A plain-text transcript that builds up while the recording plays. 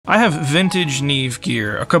I have vintage Neve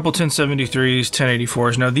gear, a couple 1073s,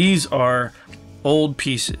 1084s. Now these are old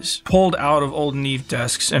pieces pulled out of old Neve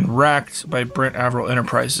desks and racked by Brent Averill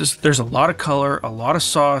Enterprises. There's a lot of color, a lot of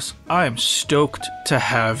sauce. I am stoked to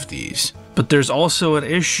have these. But there's also an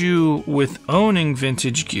issue with owning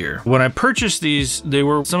vintage gear. When I purchased these, they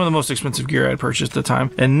were some of the most expensive gear I'd purchased at the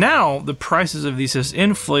time. And now the prices of these has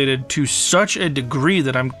inflated to such a degree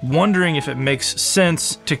that I'm wondering if it makes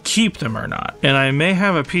sense to keep them or not. And I may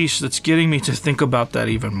have a piece that's getting me to think about that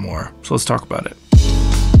even more. So let's talk about it.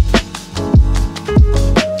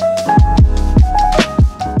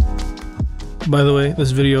 By the way,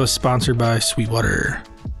 this video is sponsored by Sweetwater.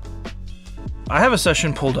 I have a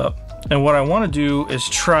session pulled up, and what I want to do is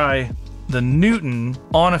try the Newton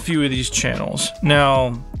on a few of these channels.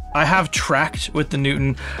 Now, I have tracked with the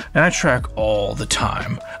Newton, and I track all the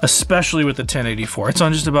time, especially with the 1084. It's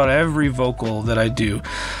on just about every vocal that I do.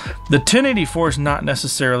 The 1084 is not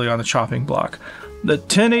necessarily on the chopping block. The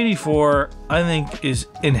 1084, I think, is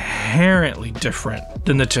inherently different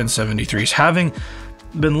than the 1073s. Having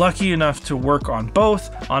been lucky enough to work on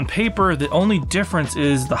both, on paper, the only difference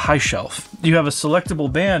is the high shelf. You have a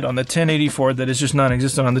selectable band on the 1084 that is just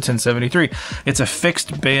non-existent on the 1073. It's a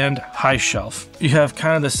fixed band high shelf. You have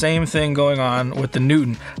kind of the same thing going on with the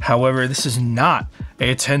Newton. However, this is not a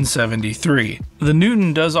 1073. The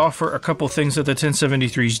Newton does offer a couple things that the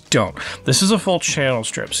 1073s don't. This is a full channel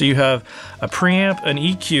strip. So you have a preamp, an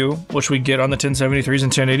EQ, which we get on the 1073s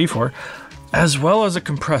and 1084, as well as a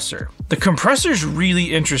compressor. The compressor is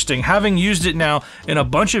really interesting. Having used it now in a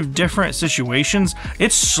bunch of different situations,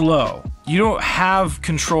 it's slow. You don't have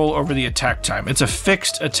control over the attack time. It's a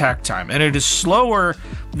fixed attack time, and it is slower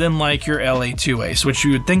than like your LA2Ace, which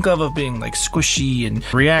you would think of being like squishy and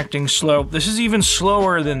reacting slow. This is even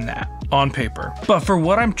slower than that on paper. But for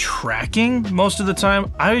what I'm tracking most of the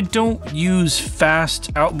time, I don't use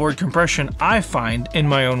fast outboard compression I find in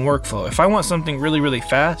my own workflow. If I want something really, really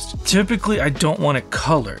fast, typically I don't want it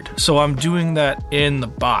colored. So I'm doing that in the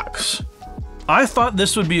box. I thought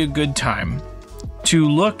this would be a good time to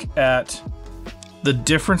look at the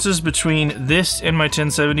differences between this and my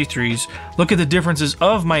 1073s, look at the differences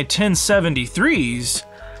of my 1073s,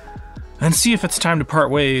 and see if it's time to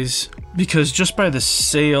part ways, because just by the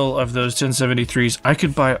sale of those 1073s, I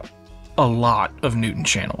could buy a lot of Newton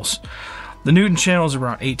channels. The Newton channel is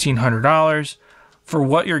around $1,800. For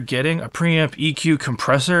what you're getting, a preamp, EQ,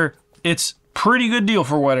 compressor, it's pretty good deal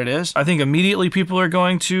for what it is. I think immediately people are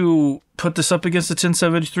going to put this up against the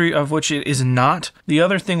 1073, of which it is not. The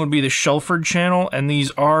other thing would be the Shelford channel, and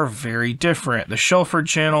these are very different. The Shelford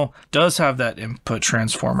channel does have that input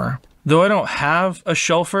transformer. Though I don't have a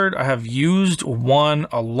Shelford, I have used one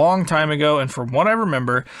a long time ago, and from what I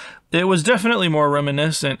remember, it was definitely more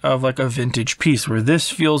reminiscent of like a vintage piece, where this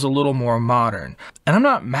feels a little more modern. And I'm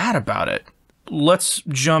not mad about it. Let's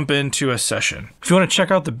jump into a session. If you want to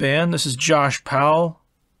check out the band, this is Josh Powell.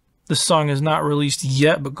 This song is not released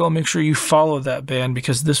yet, but go make sure you follow that band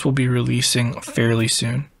because this will be releasing fairly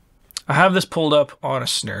soon. I have this pulled up on a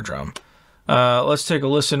snare drum. Let's take a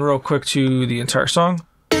listen real quick to the entire song.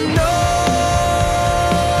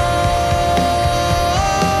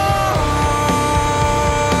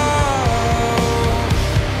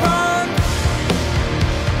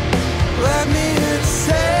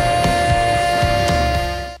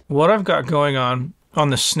 What I've got going on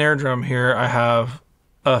the snare drum here, I have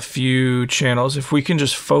a few channels. If we can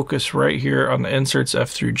just focus right here on the inserts F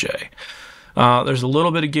through J. There's a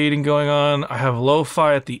little bit of gating going on. I have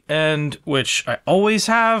lo-fi at the end, which I always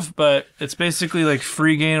have, but it's basically like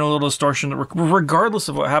free gain, a little distortion. Regardless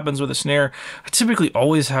of what happens with a snare, I typically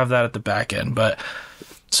always have that at the back end, but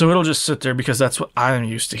so it'll just sit there because that's what I'm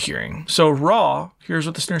used to hearing. So raw, here's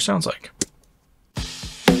what the snare sounds like.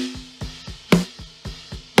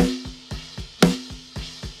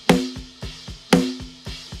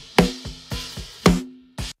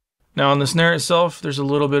 Now on the snare itself, there's a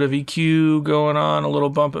little bit of EQ going on, a little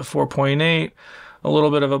bump at 4.8, a little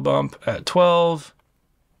bit of a bump at 12.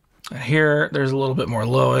 And here, there's a little bit more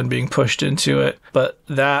low end being pushed into it. But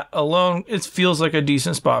that alone, it feels like a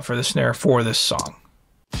decent spot for the snare for this song.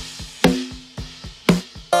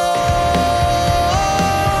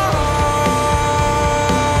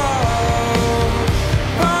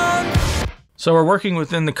 So we're working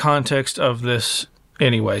within the context of this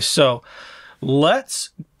anyway. So let's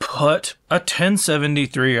put a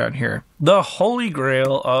 1073 on here. The holy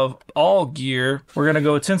grail of all gear. We're going to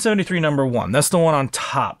go with 1073 number 1. That's the one on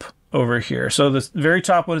top over here. So the very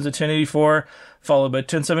top one is a 1084, followed by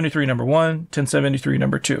 1073 number 1, 1073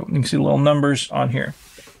 number 2. You can see the little numbers on here.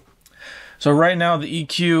 So right now the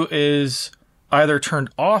EQ is either turned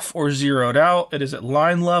off or zeroed out. It is at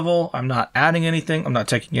line level. I'm not adding anything. I'm not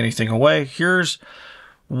taking anything away. Here's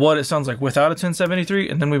what it sounds like without a 1073,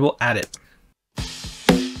 and then we will add it.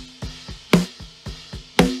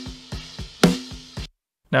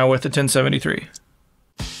 Now with the 1073.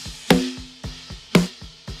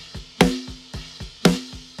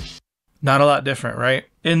 Not a lot different, right?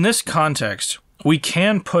 In this context, we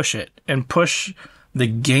can push it and push the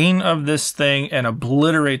gain of this thing and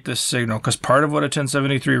obliterate this signal, because part of what a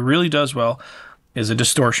 1073 really does well is a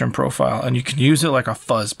distortion profile, and you can use it like a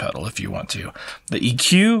fuzz pedal if you want to. The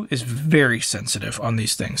EQ is very sensitive on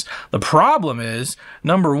these things. The problem is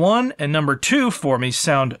number 1 and number 2 for me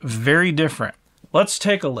sound very different. Let's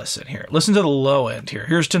take a listen here. Listen to the low end here.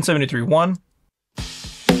 Here's 1073 1.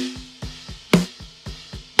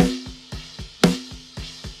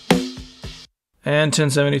 And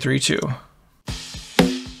 1073 2.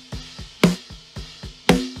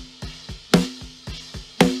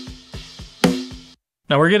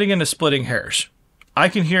 Now we're getting into splitting hairs. I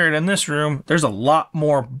can hear it in this room. There's a lot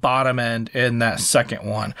more bottom end in that second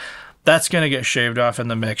one. That's going to get shaved off in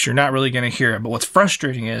the mix. You're not really going to hear it. But what's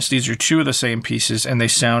frustrating is these are two of the same pieces and they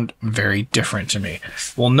sound very different to me.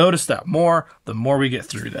 We'll notice that more the more we get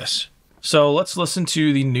through this. So let's listen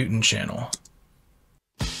to the Newton channel.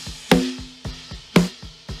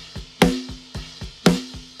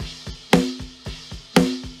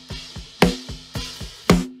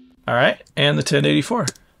 All right, and the 1084.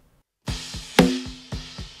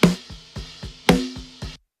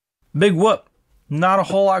 Big whoop. Not a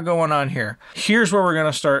whole lot going on here. Here's where we're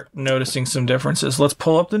going to start noticing some differences. Let's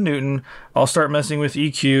pull up the Newton. I'll start messing with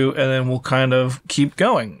EQ, and then we'll kind of keep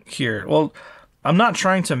going here. Well, I'm not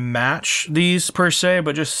trying to match these per se,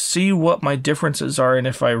 but just see what my differences are and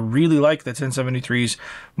if I really like the 1073s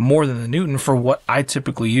more than the Newton for what I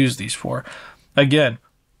typically use these for. Again,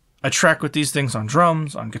 I track with these things on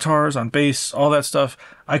drums, on guitars, on bass, all that stuff.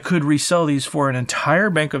 I could resell these for an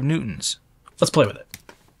entire bank of Newtons. Let's play with it.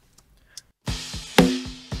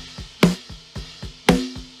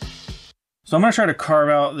 So I'm going to try to carve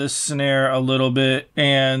out this snare a little bit,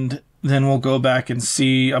 and then we'll go back and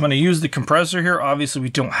see. I'm going to use the compressor here. Obviously, we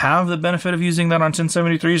don't have the benefit of using that on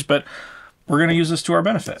 1073s, but we're going to use this to our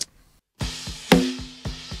benefit.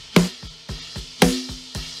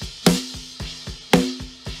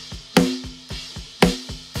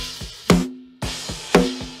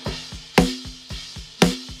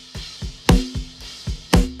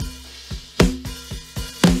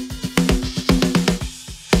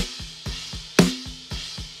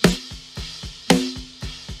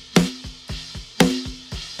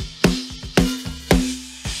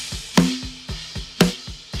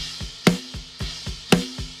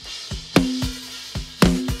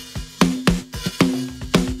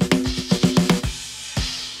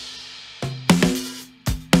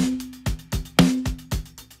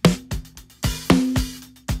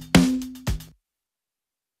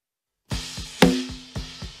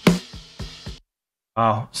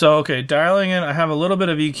 Wow. So, okay, dialing in, I have a little bit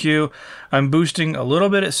of EQ. I'm boosting a little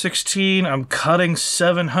bit at 16. I'm cutting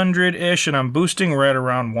 700-ish, and I'm boosting right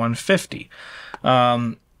around 150.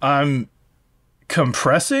 I'm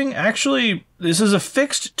compressing. Actually, this is a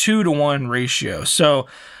fixed 2-to-1 ratio, so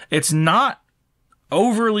it's not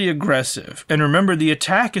overly aggressive. And remember, the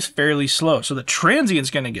attack is fairly slow, so the transient's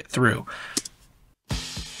going to get through.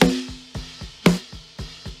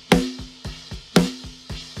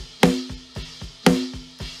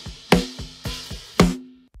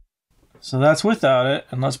 So that's without it,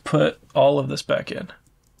 and let's put all of this back in.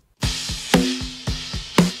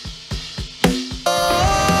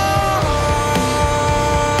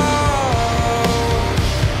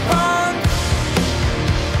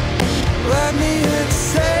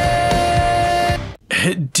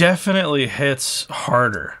 It definitely hits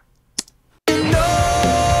harder.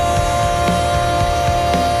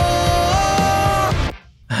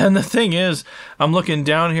 And the thing is, I'm looking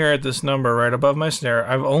down here at this number right above my snare.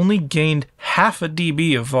 I've only gained half a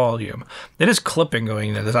dB of volume. It is clipping going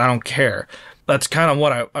into this. I don't care. That's kind of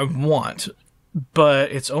what I want.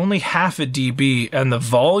 But it's only half a dB, and the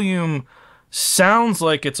volume sounds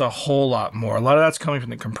like it's a whole lot more. A lot of that's coming from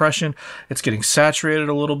the compression. It's getting saturated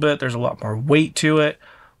a little bit. There's a lot more weight to it.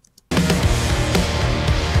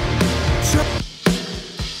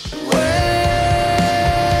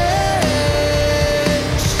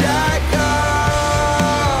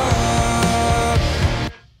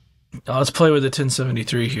 Now let's play with the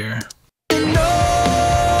 1073 here.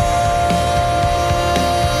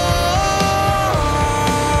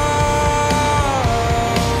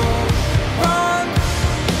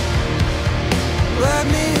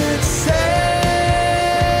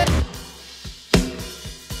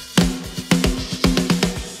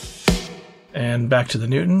 And back to the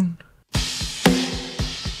Newton.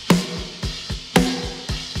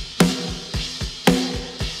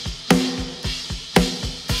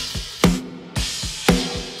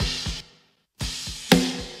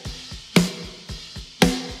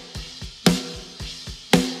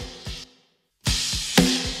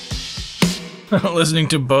 Listening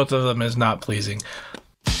to both of them is not pleasing.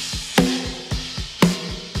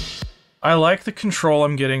 I like the control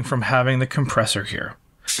I'm getting from having the compressor here.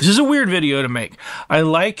 This is a weird video to make. I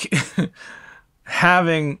like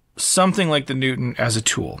having something like the Newton as a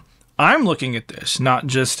tool. I'm looking at this not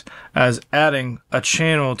just as adding a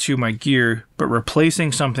channel to my gear, but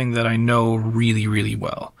replacing something that I know really, really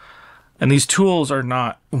well. And these tools are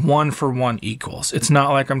not one-for-one equals. It's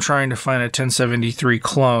not like I'm trying to find a 1073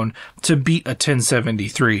 clone to beat a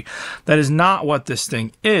 1073. That is not what this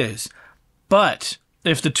thing is. But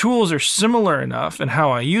if the tools are similar enough in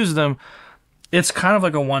how I use them, it's kind of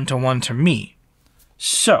like a one-to-one to me.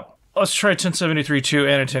 So let's try 1073-2 and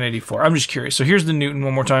a 1084. I'm just curious. So here's the Newton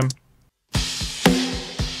one more time.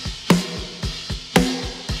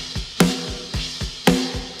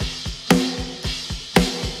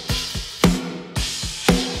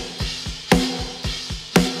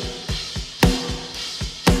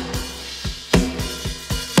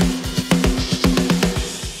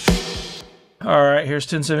 All right, here's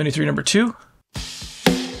 1073 number 2.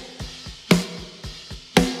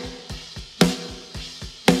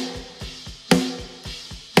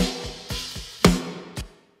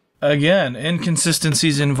 Again,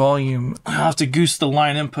 inconsistencies in volume. I'll have to goose the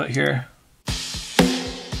line input here.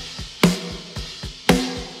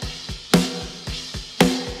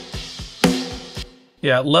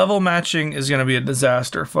 Yeah, level matching is going to be a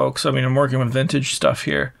disaster, folks. I mean, I'm working with vintage stuff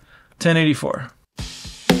here. 1084.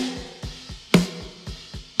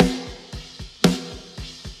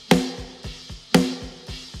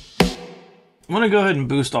 I'm going to go ahead and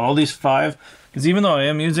boost all these 5, because even though I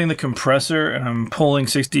am using the compressor and I'm pulling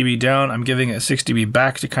 6 dB down, I'm giving it 6 dB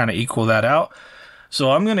back to kind of equal that out.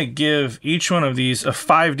 So I'm going to give each one of these a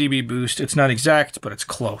 5 dB boost. It's not exact, but it's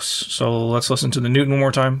close. So let's listen to the Newton one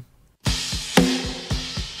more time.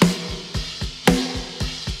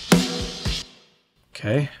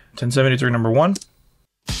 Okay, 1073 number 1.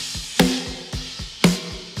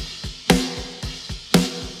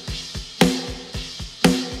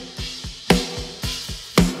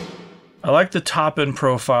 I like the top end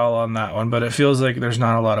profile on that one, but it feels like there's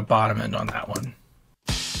not a lot of bottom end on that one.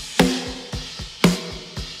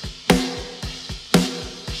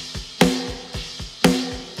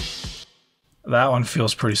 That one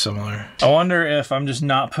feels pretty similar. I wonder if I'm just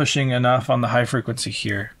not pushing enough on the high frequency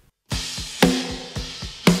here.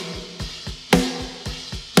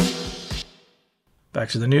 Back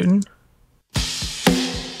to the Newton.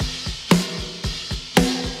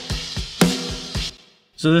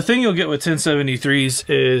 So the thing you'll get with 1073s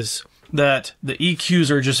is that the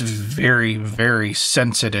EQs are just very, very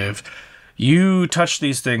sensitive. You touch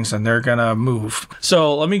these things and they're gonna move.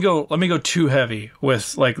 So let me go too heavy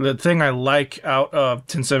with like the thing I like out of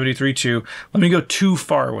 1073-2. Let me go too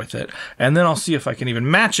far with it, and then I'll see if I can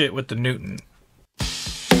even match it with the Newton.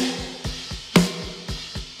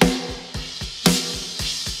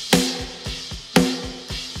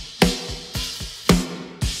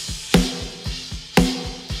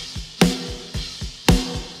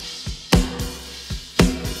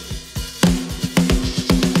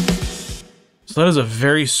 So that is a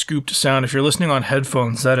very scooped sound. If you're listening on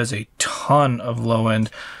headphones, that is a ton of low end,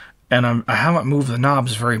 and I haven't moved the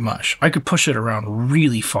knobs very much. I could push it around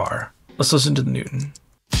really far. Let's listen to the Newton.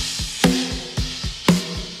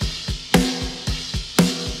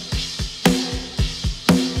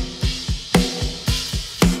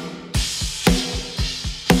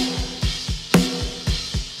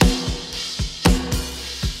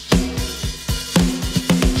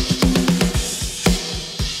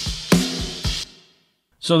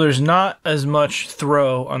 So there's not as much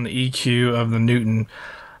throw on the EQ of the Newton.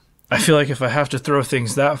 I feel like if I have to throw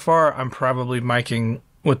things that far, I'm probably miking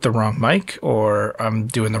with the wrong mic, or I'm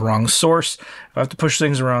doing the wrong source. If I have to push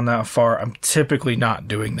things around that far, I'm typically not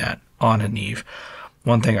doing that on a Neve.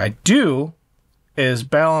 One thing I do is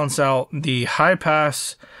balance out the high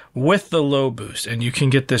pass with the low boost, and you can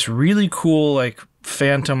get this really cool like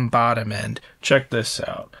phantom bottom end. Check this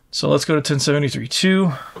out. So let's go to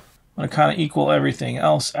 1073-2. I'm gonna kind of equal everything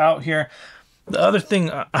else out here. The other thing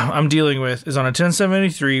I'm dealing with is on a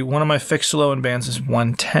 1073, one of my fixed low end bands is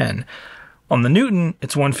 110. On the Newton,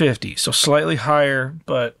 it's 150, so slightly higher,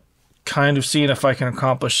 but kind of seeing if I can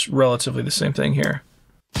accomplish relatively the same thing here.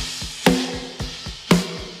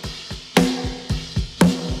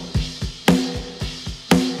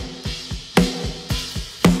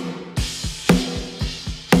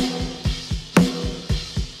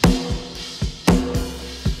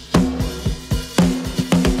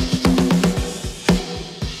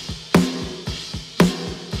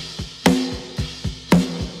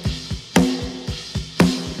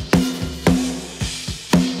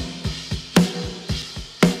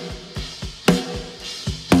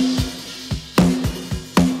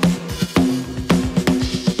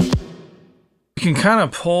 kind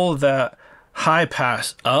of pull that high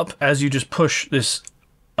pass up as you just push this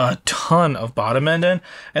a ton of bottom end in.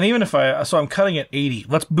 And even if so I'm cutting at 80,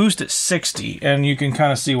 let's boost it 60, and you can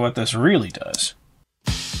kind of see what this really does.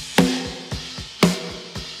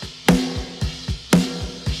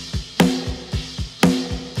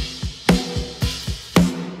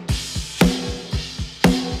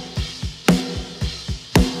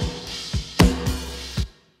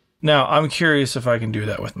 Now, I'm curious if I can do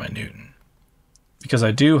that with my Newton, because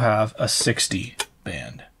I do have a 60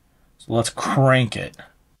 band. So let's crank it.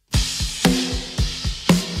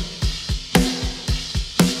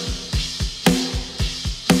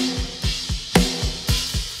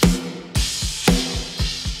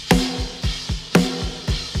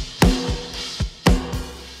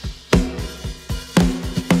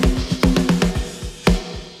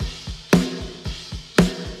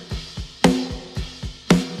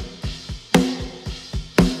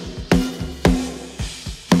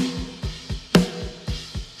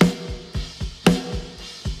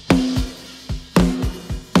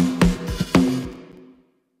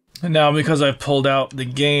 Now, because I've pulled out the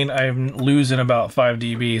gain, I'm losing about 5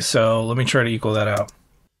 dB, so let me try to equal that out.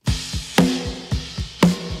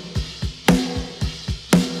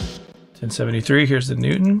 $1073, here's the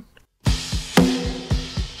Newton.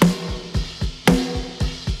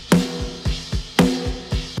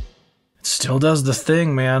 It still does the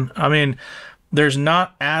thing, man. I mean, there's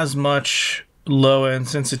not as much low-end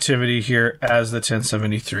sensitivity here as the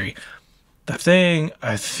 1073. The thing,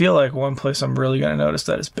 I feel like one place I'm really going to notice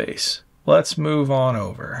that is bass. Let's move on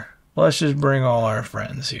over. Let's just bring all our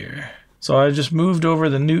friends here. So I just moved over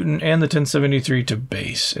the Newton and the 1073 to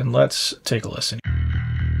bass, and let's take a listen.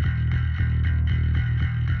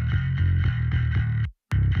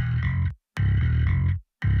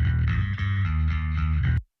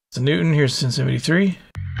 The Newton, here's 1073.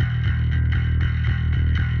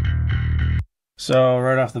 So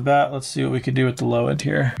right off the bat, let's see what we can do with the low end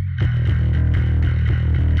here.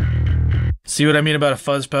 See what I mean about a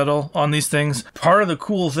fuzz pedal on these things? Part of the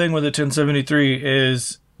cool thing with the 1073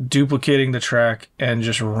 is duplicating the track and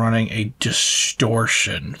just running a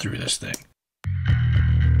distortion through this thing.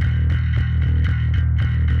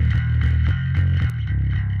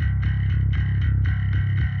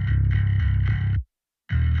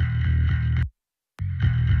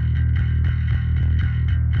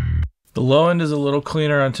 The low end is a little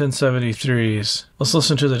cleaner on 1073s. Let's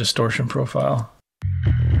listen to the distortion profile.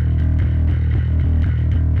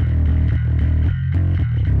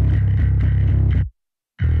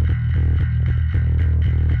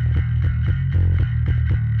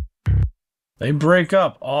 They break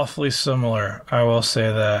up awfully similar, I will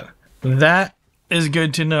say that. That is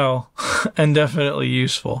good to know and definitely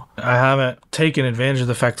useful. I haven't taken advantage of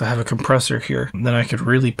the fact that I have a compressor here. Then I could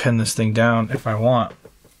really pin this thing down if I want.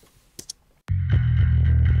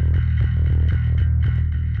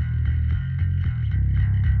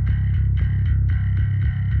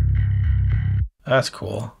 That's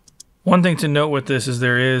cool. One thing to note with this is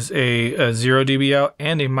there is a 0 dB out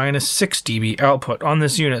and a -6 dB output on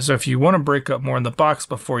this unit. So if you want to break up more in the box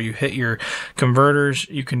before you hit your converters,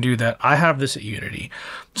 you can do that. I have this at Unity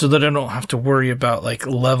so that I don't have to worry about like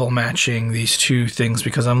level matching these two things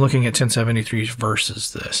because I'm looking at 1073s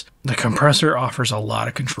versus this. The compressor offers a lot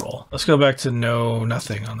of control. Let's go back to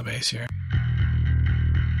nothing on the bass here.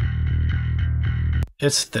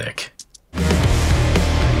 It's thick.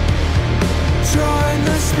 Join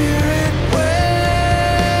the spirit way.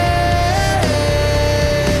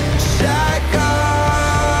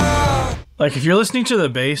 Like if you're listening to the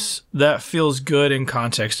bass, that feels good in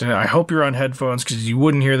context. And I hope you're on headphones because you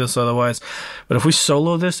wouldn't hear this otherwise. But if we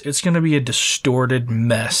solo this, it's going to be a distorted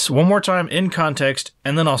mess. One more time in context,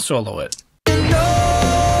 and then I'll solo it.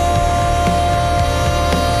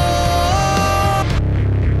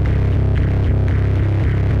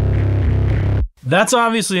 That's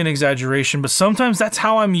obviously an exaggeration, but sometimes that's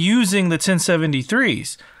how I'm using the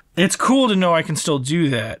 1073s. It's cool to know I can still do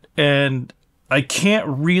that. And I can't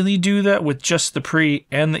really do that with just the pre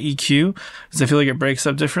and the EQ because I feel like it breaks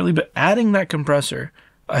up differently. But adding that compressor,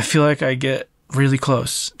 I feel like I get really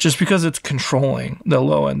close just because it's controlling the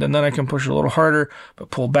low end, and then I can push a little harder but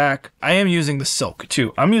pull back. I am using the silk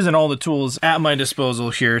too. I'm using all the tools at my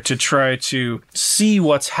disposal here to try to see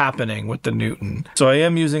what's happening with the Newton. So I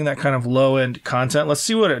am using that kind of low end content. Let's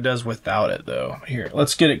see what it does without it though. Here,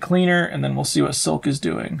 let's get it cleaner and then we'll see what silk is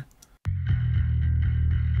doing.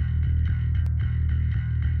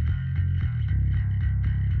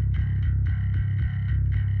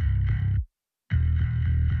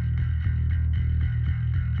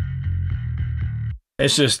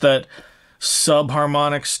 It's just that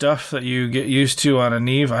subharmonic stuff that you get used to on a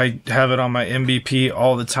Neve. I have it on my MBP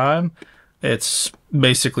all the time. It's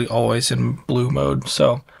basically always in blue mode,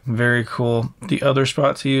 so very cool. The other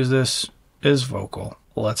spot to use this is vocal.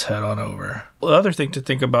 Let's head on over. The other thing to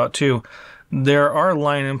think about too, there are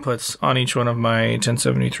line inputs on each one of my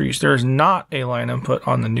 1073s. There's not a line input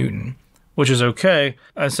on the Newton, which is okay.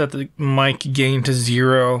 I set the mic gain to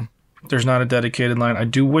 0. There's not a dedicated line. I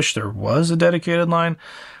do wish there was a dedicated line.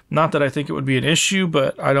 Not that I think it would be an issue,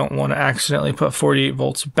 but I don't want to accidentally put 48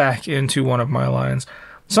 volts back into one of my lines.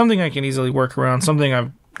 Something I can easily work around, something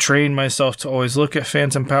I've trained myself to always look at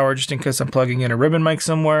phantom power just in case I'm plugging in a ribbon mic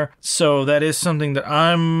somewhere. So that is something that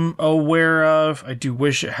I'm aware of. I do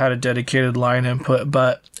wish it had a dedicated line input,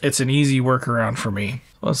 but it's an easy workaround for me.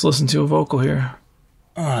 Let's listen to a vocal here.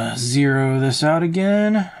 Zero this out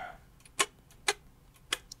again.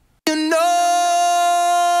 You know,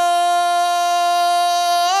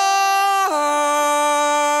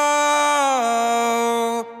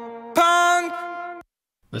 punk.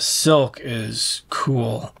 The silk is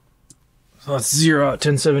cool. So let's zero out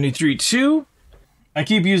 1073.2. I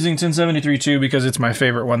keep using 1073.2 because it's my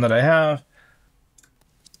favorite one that I have.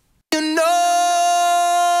 You know,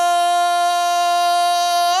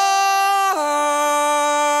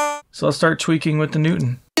 So let's start tweaking with the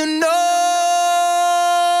Newton. you know,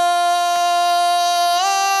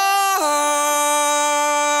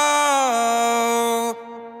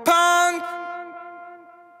 punk.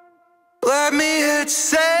 Let me hit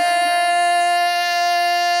save.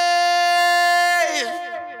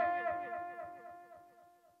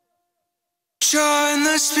 Join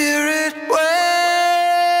the spirit wave.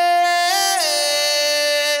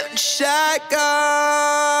 Shack up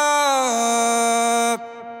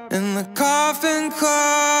in the coffin club.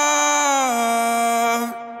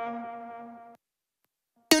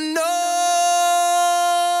 You know,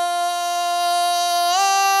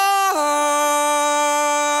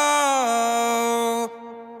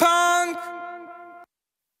 punk.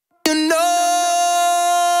 You know.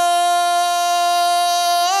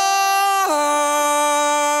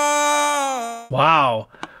 Wow.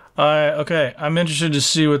 Okay, I'm interested to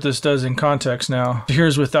see what this does in context now.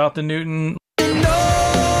 Here's without the Newton.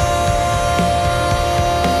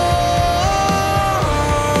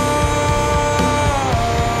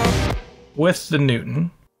 With the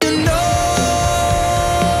Newton.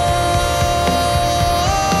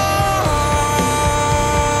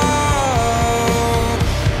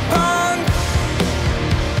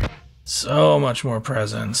 So much more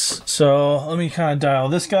presence. So let me kind of dial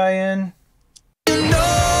this guy in.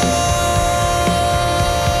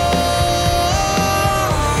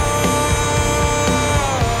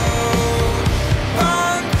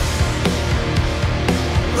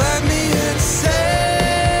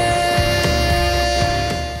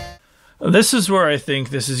 This is where I think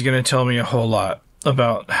this is going to tell me a whole lot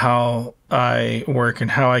about how I work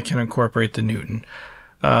and how I can incorporate the Newton.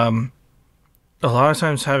 A lot of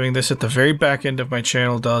times having this at the very back end of my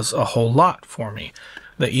channel does a whole lot for me.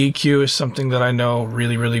 The EQ is something that I know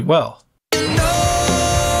really, really well.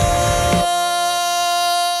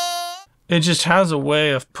 It just has a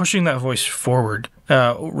way of pushing that voice forward.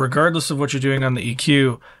 Regardless of what you're doing on the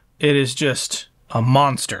EQ, it is just a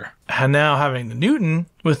monster. And now having the Newton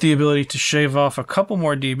with the ability to shave off a couple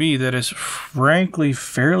more dB that is frankly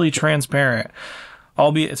fairly transparent,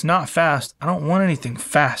 albeit it's not fast. I don't want anything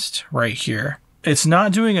fast right here. It's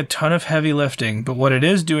not doing a ton of heavy lifting, but what it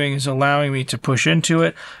is doing is allowing me to push into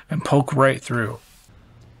it and poke right through.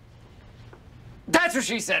 That's what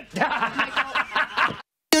she said.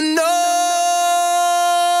 You know,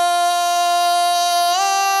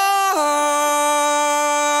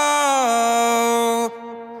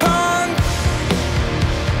 punk.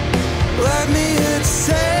 Let me hit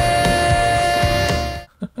save.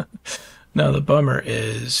 Now the bummer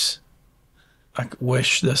is I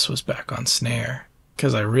wish this was back on snare,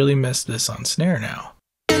 because I really miss this on snare now.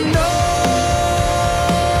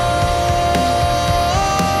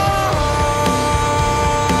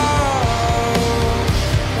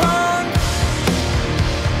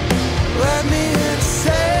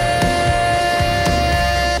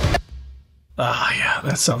 Ah, yeah,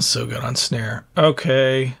 that sounds so good on snare.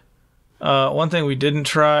 Okay. One thing we didn't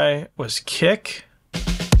try was kick.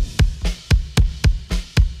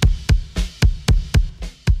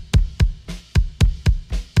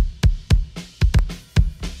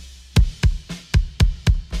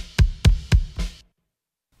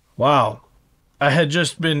 Wow. I had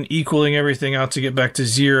just been equaling everything out to get back to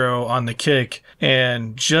 0 on the kick,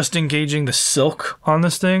 and just engaging the silk on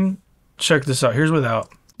this thing. Check this out. Here's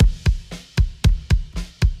without.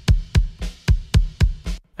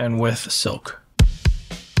 and with silk.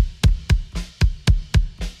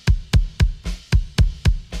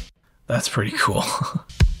 That's pretty cool.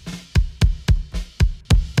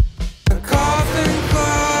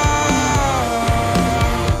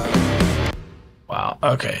 Wow.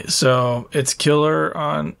 Okay, so it's killer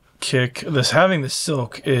on kick. Having the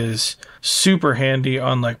silk is super handy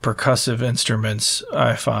on like percussive instruments,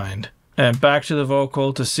 I find. And back to the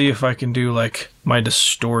vocal to see if I can do like my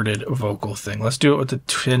distorted vocal thing. Let's do it with the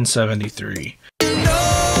 1073.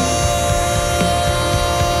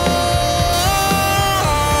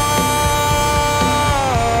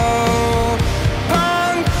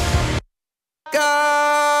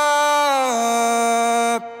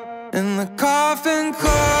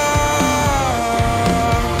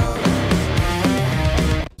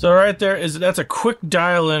 So right there that's a quick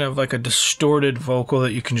dial in of like a distorted vocal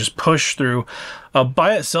that you can just push through.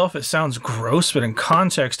 By itself it sounds gross, but in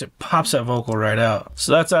context it pops that vocal right out.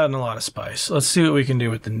 So that's adding a lot of spice. Let's see what we can do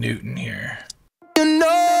with the Newton here. You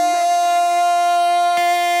know.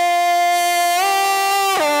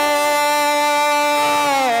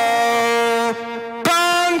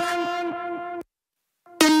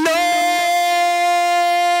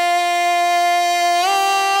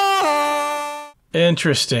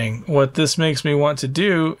 Interesting. What this makes me want to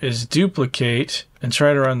do is duplicate and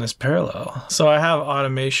try to run this parallel. So I have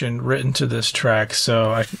automation written to this track,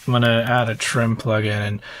 so I'm going to add a trim plugin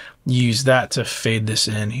and use that to fade this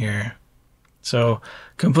in here. So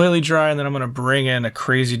completely dry, and then I'm going to bring in a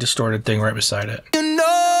crazy distorted thing right beside it. You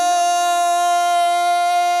know.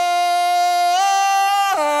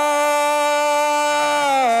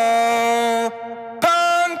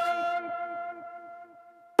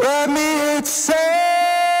 Let me hit say.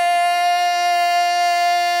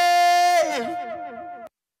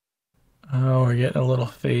 Oh, we're getting a little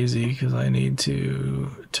phasey because I need to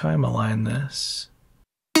time align this.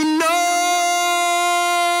 You know,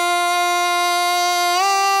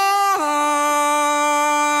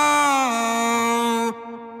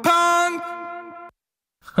 punk.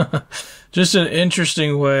 Just an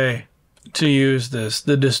interesting way to use this.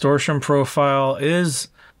 The distortion profile it's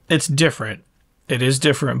different. It is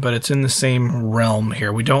different, but it's in the same realm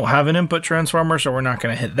here. We don't have an input transformer, so we're not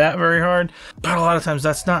going to hit that very hard. But a lot of times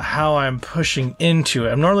that's not how I'm pushing into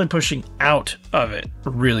it. I'm normally pushing out of it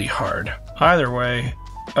really hard. Either way,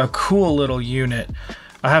 a cool little unit.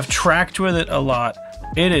 I have tracked with it a lot.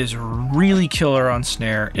 It is really killer on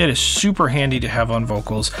snare. It is super handy to have on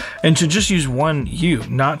vocals. And to just use one U,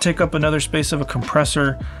 not take up another space of a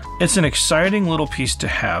compressor. It's an exciting little piece to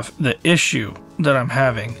have. The issue that I'm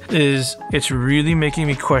having is it's really making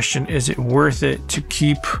me question, is it worth it to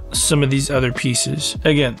keep some of these other pieces?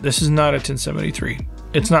 Again, this is not a 1073.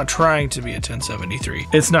 It's not trying to be a 1073.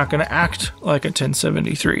 It's not going to act like a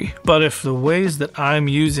 1073. But if the ways that I'm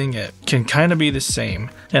using it can kind of be the same,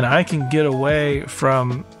 and I can get away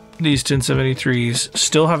from these 1073s,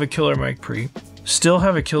 still have a killer mic pre, still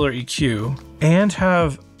have a killer EQ, and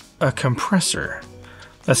have a compressor.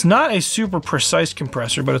 That's not a super precise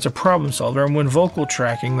compressor, but it's a problem solver. And when vocal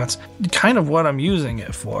tracking, that's kind of what I'm using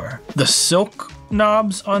it for. The silk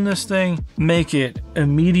knobs on this thing make it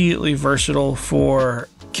immediately versatile for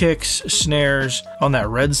kicks, snares. On that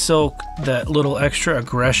red silk, that little extra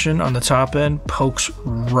aggression on the top end pokes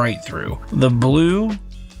right through. The blue,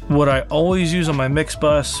 what I always use on my mix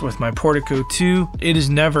bus with my Portico 2, it is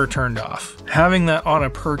never turned off. Having that on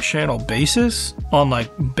a per channel basis on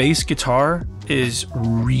like bass guitar is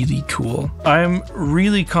really cool. I'm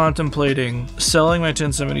really contemplating selling my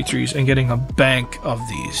 1073s and getting a bank of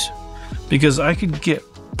these because I could get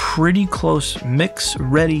pretty close mix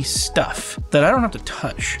ready stuff that I don't have to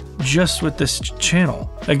touch just with this channel.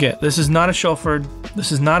 Again, this is not a Shelford.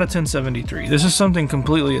 This is not a 1073. This is something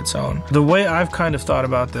completely its own. The way I've kind of thought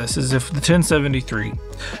about this is if the 1073,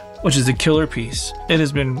 which is a killer piece, it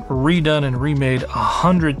has been redone and remade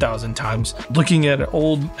 100,000 times. Looking at an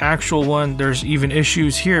old actual one, there's even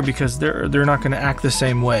issues here because they're not going to act the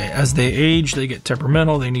same way. As they age, they get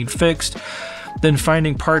temperamental, they need fixed. Then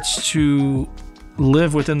finding parts to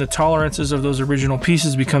live within the tolerances of those original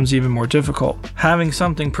pieces becomes even more difficult. Having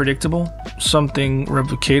something predictable, something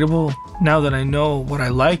replicatable, now that I know what I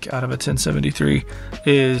like out of a 1073,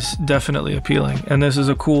 is definitely appealing. And this is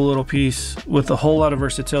a cool little piece with a whole lot of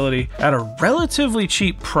versatility at a relatively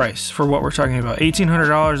cheap price for what we're talking about.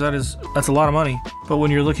 $1,800, that's a lot of money. But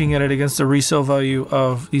when you're looking at it against the resale value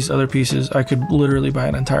of these other pieces, I could literally buy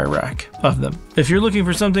an entire rack of them. If you're looking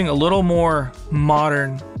for something a little more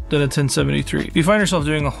modern than a 1073, if you find yourself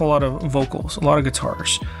doing a whole lot of vocals, a lot of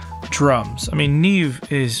guitars, drums. I mean, Neve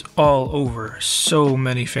is all over so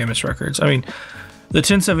many famous records. I mean, The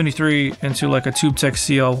 1073 into like a TubeTech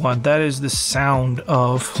CL1, that is the sound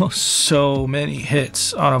of so many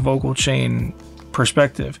hits on a vocal chain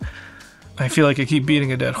perspective. I feel like I keep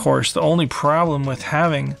beating a dead horse. The only problem with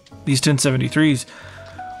having these 1073s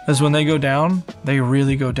is when they go down, they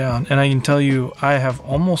really go down. And I can tell you, I have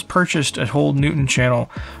almost purchased a whole Newton channel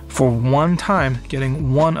for one time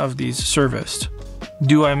getting one of these serviced.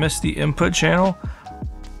 Do I miss the input channel?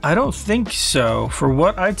 I don't think so. For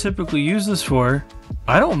what I typically use this for,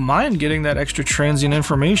 I don't mind getting that extra transient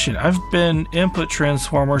information. I've been input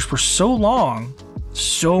transformers for so long.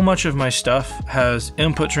 So much of my stuff has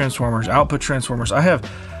input transformers, output transformers. I have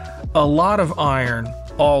a lot of iron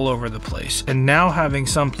all over the place. And now having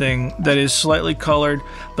something that is slightly colored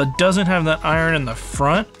but doesn't have that iron in the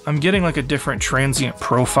front, I'm getting like a different transient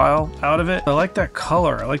profile out of it. I like that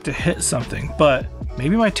color. I like to hit something, but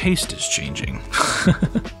maybe my taste is changing.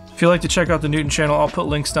 If you'd like to check out the Newton channel, I'll put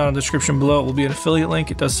links down in the description below. It will be an affiliate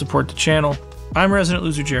link. It does support the channel. I'm Resident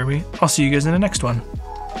Loser Jeremy. I'll see you guys in the next one.